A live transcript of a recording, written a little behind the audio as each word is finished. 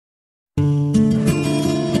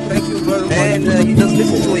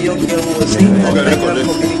listen to a young girl who was saying that the Nigerian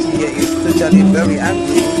community here is totally very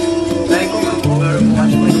angry. Thank you very much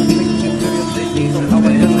for your picture from our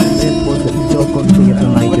airline. This was the Ijo country of the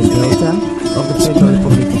Niger Delta of the Federal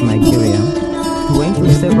Republic of Nigeria. He went to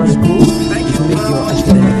several schools to make your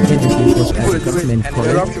academic education was at the government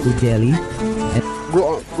college to Delhi. And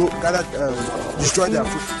go gather, destroy their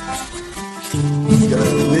food. Make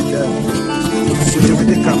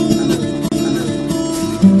security camp and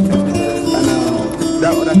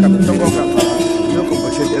that other camp, Togo camp, no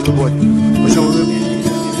compensate everybody.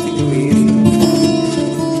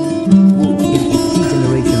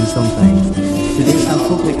 Generation sometimes. Today our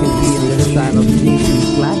focus will be in the style of J.P.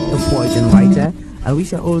 Clark, a poet and writer, and we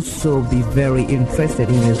shall also be very interested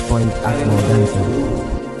in his point as more dancer.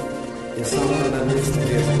 Some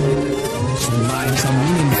lives are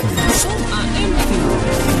meaningful, some are empty.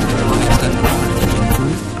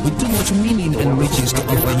 With too much meaning and riches to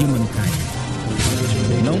offer humankind.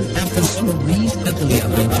 Long after stories, earthly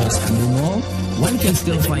adventures and more, one can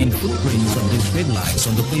still find footprints of these great lives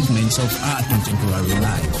on the pavements of our contemporary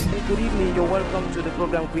life. Good evening, you're welcome to the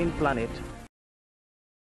program Green Planet.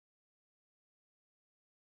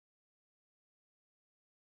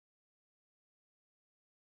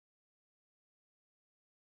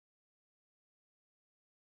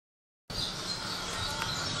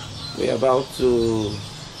 We're about to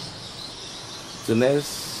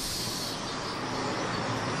nest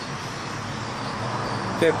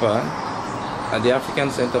pepper at the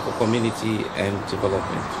African Center for Community and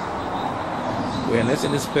Development. We are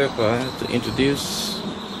nesting this pepper to introduce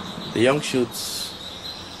the young shoots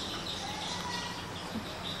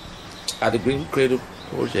at the Green Cradle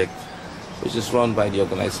project, which is run by the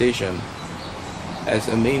organization as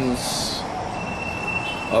a means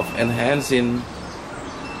of enhancing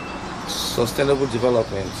sustainable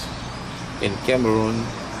development in Cameroon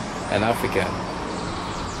and Africa.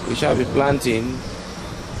 We shall be planting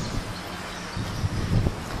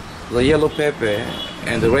the yellow pepper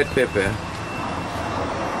and the red pepper,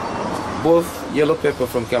 both yellow pepper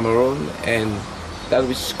from Cameroon and that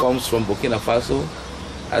which comes from Burkina Faso,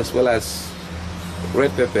 as well as red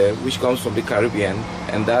pepper which comes from the Caribbean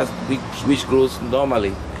and that which grows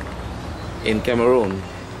normally in Cameroon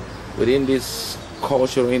within this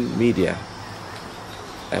culturing media.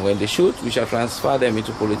 And when they shoot, we shall transfer them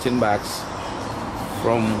into polythene bags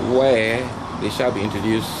from where they shall be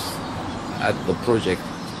introduced at the project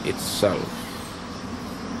itself.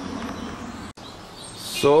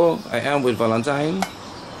 So I am with Valentine,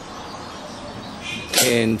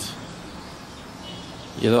 and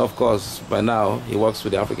you know, of course, by now he works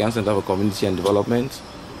with the African Center for Community and Development,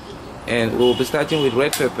 and we'll be starting with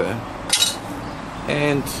red pepper,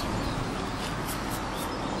 and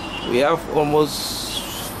we have almost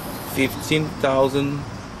 15,000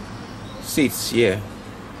 seeds here.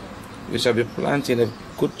 We shall be planting a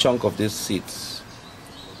good chunk of these seeds,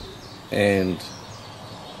 and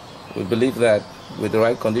we believe that with the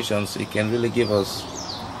right conditions it can really give us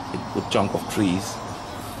a good chunk of trees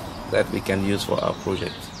that we can use for our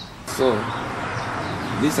project. So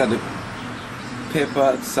these are the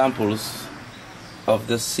pepper samples of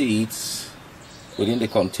the seeds within the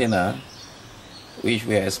container which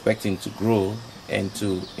we are expecting to grow and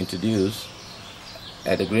to introduce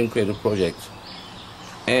at the Green Cradle project.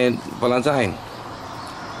 And Valentine,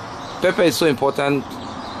 pepper is so important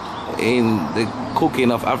in the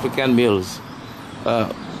cooking of African meals.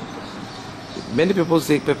 Many people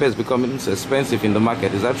say pepper is becoming expensive in the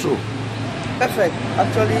market. Is that true? Perfect.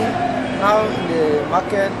 Actually, now in the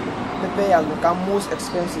market, pepper has become most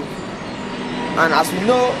expensive. And as we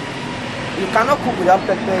know, you cannot cook without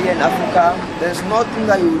pepper here in Africa. There's nothing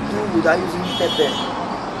that you do without using pepper.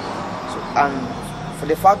 So, and for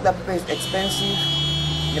the fact that pepper is expensive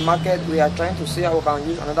in the market, we are trying to see how we can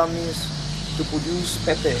use another means to produce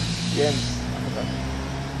pepper here in Africa.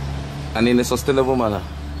 And in a sustainable manner?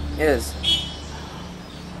 Yes.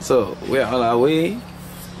 So we are on our way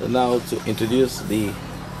now to introduce the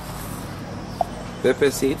pepper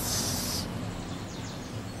seeds.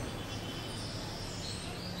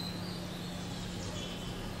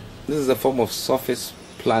 This is a form of surface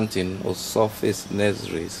planting or surface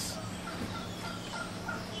nurseries.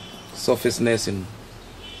 Surface nursing.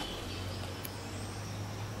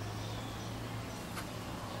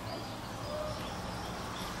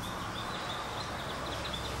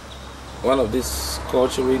 One of these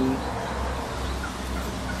culturing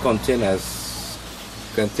containers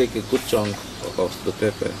can take a good chunk of the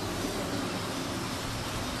pepper.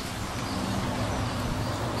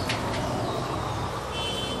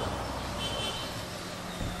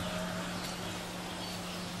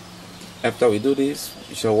 After we do this,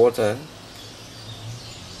 we shall water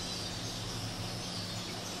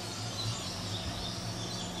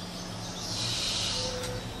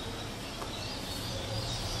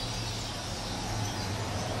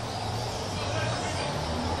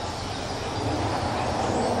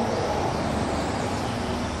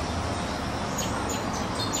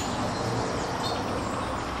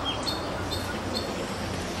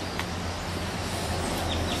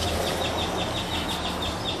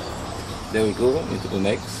There we go, into the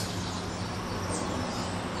next.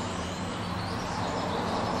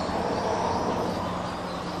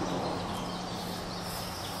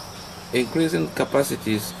 Increasing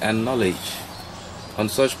capacities and knowledge on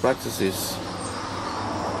such practices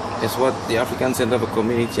is what the African Center for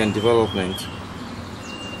Community and Development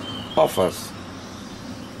offers,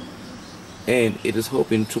 and it is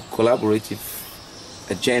hoping through collaborative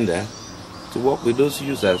agenda to work with those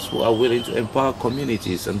users who are willing to empower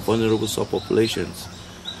communities and vulnerable subpopulations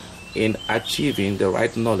in achieving the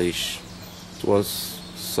right knowledge towards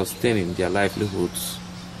sustaining their livelihoods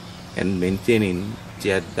and maintaining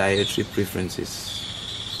their dietary preferences.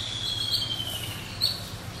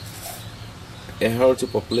 A healthy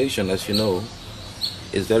population, as you know,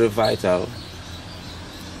 is very vital,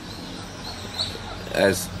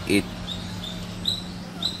 as it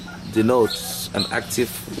denotes an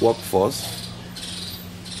active workforce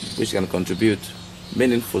which can contribute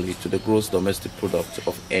meaningfully to the gross domestic product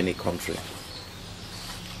of any country.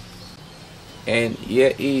 And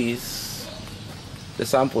here is the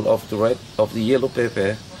sample of the yellow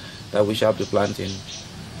pepper that we shall be planting,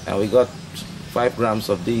 and we got 5 grams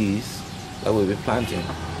of these that we'll be planting.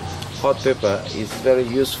 Hot pepper is very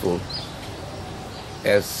useful,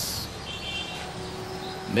 as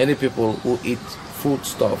many people who eat food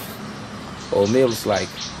stuff or meals like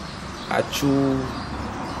achu,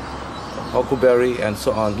 huckleberry and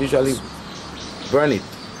so on usually burn it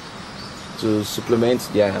to supplement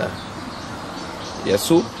their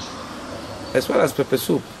soup, as well as pepper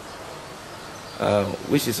soup,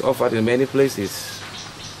 which is offered in many places,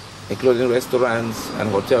 including restaurants and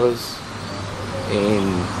hotels in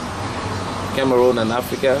Cameroon and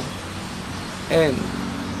Africa. And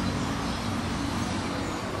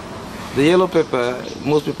the yellow pepper,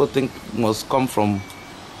 most people think must come from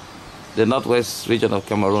the northwest region of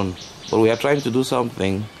Cameroon, but we are trying to do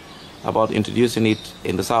something about introducing it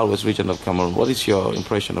in the southwest region of Cameroon. What is your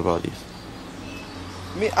impression about this?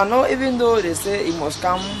 I know, even though they say it must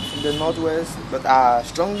come from the northwest, but I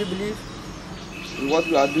strongly believe in what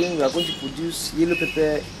we are doing. We are going to produce yellow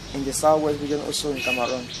pepper in the southwest region, also in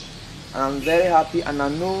Cameroon. And I'm very happy, and I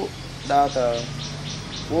know that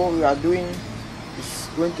what we are doing is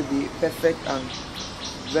going to be perfect and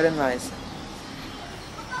very nice.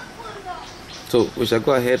 So we shall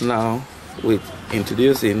go ahead now with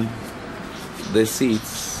introducing the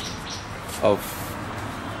seeds of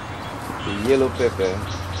the yellow pepper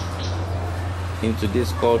into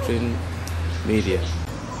this culturing media.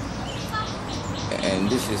 And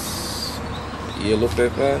this is yellow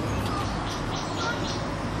pepper.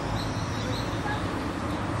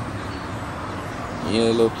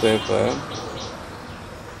 Yellow pepper.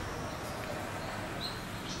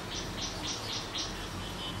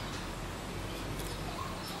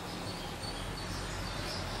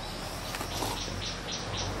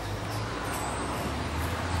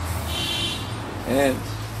 And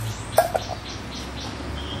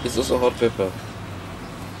it's also hot pepper.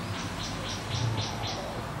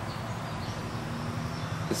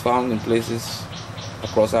 It's found in places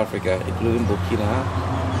across Africa, including Burkina,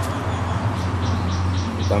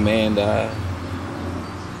 Bamenda,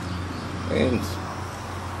 and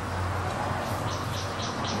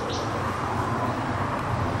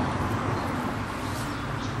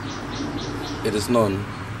it is known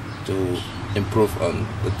to improve on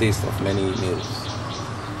the taste of many meals.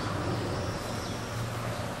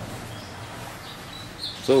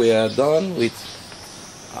 So we are done with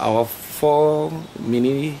our 4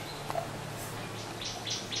 mini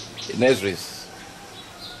nurseries.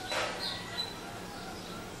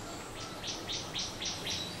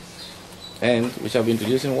 And we shall be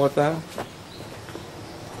introducing water.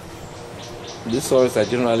 These soils are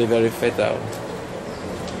generally very fertile.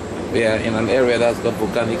 We are in an area that's got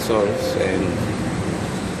volcanic soils, and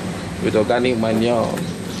with organic manure,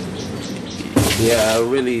 they are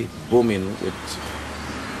really booming with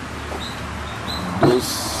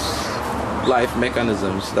those life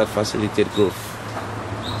mechanisms that facilitate growth.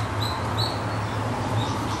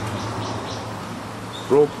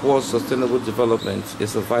 Pro-poor sustainable development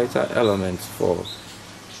is a vital element for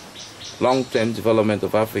long-term development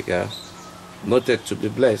of Africa, noted to be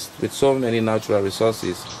blessed with so many natural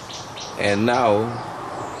resources, and now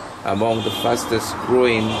among the fastest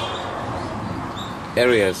growing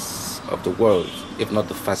areas of the world, if not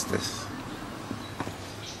the fastest.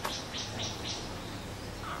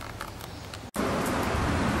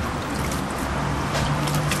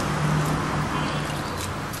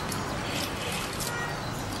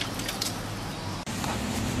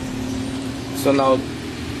 So now,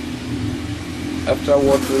 after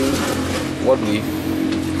watering what we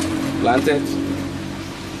planted,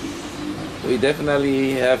 we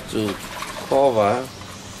definitely have to cover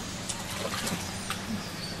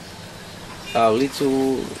our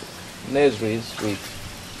little nurseries with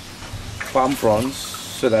palm fronds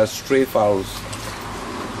so that stray fowls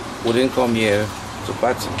wouldn't come here to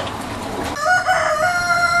party.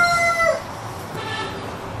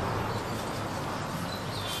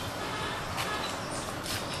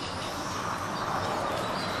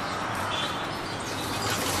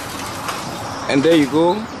 And there you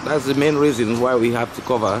go, that's the main reason why we have to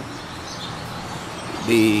cover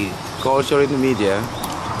the culture in the media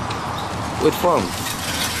with fun.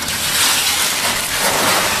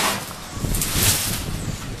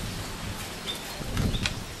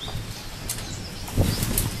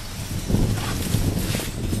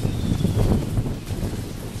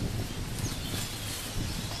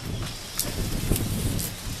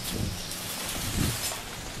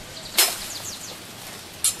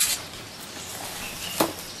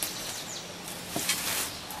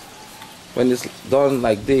 When it's done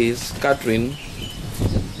like this, scattering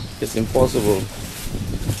is impossible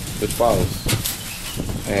with fowls,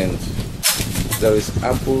 and there is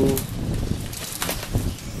ample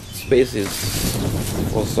spaces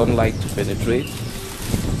for sunlight to penetrate,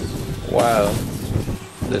 while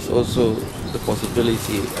there's also the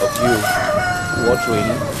possibility of you watering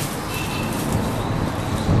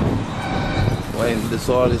when the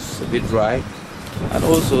soil is a bit dry, and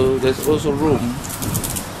also there's also room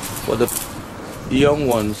for the young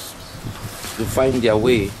ones to find their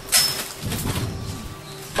way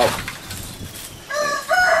up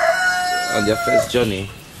on their first journey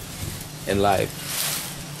in life.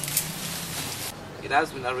 It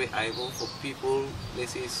has been Arrey Ivo for people,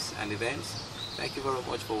 places and events. Thank you very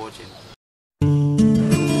much for watching.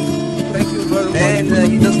 Thank you very much. And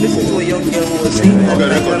you just listen to a young girl who was saying that the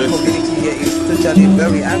community here is totally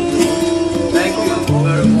very angry. Thank you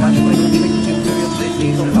very much for your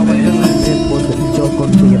places of our was the Ijo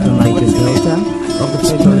country of the Niger Delta of the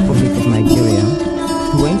Federal Republic of Nigeria.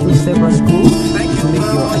 He went to several schools to make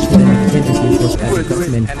your academic tendencies was as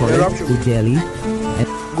government college to Delhi and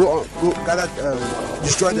Go gather,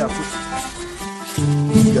 destroy their food.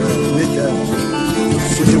 Make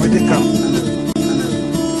cultivated camp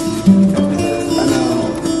and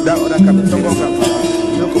that other camp, Tongo camp,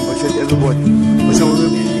 no compensate everybody. But some of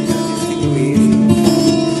them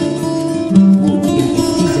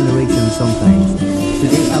sometimes.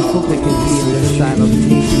 Today I'm focusing on the style of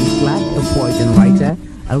T.C. Clark, a poet and writer,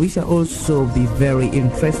 and we shall also be very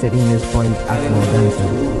interested in his point Akmo dancer.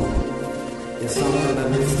 Some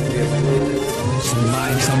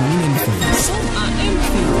lives are meaningful, some are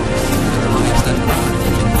empty. Lives that are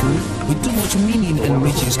meaningful, with too much meaning and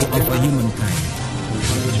riches to offer humankind.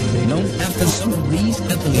 Long after some of these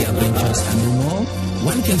earthly adventures and no more,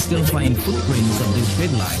 one can still find footprints of these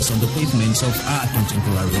great lives on the pavements of our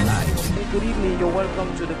contemporary lives. Good evening, you're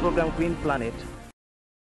welcome to the program Green Planet.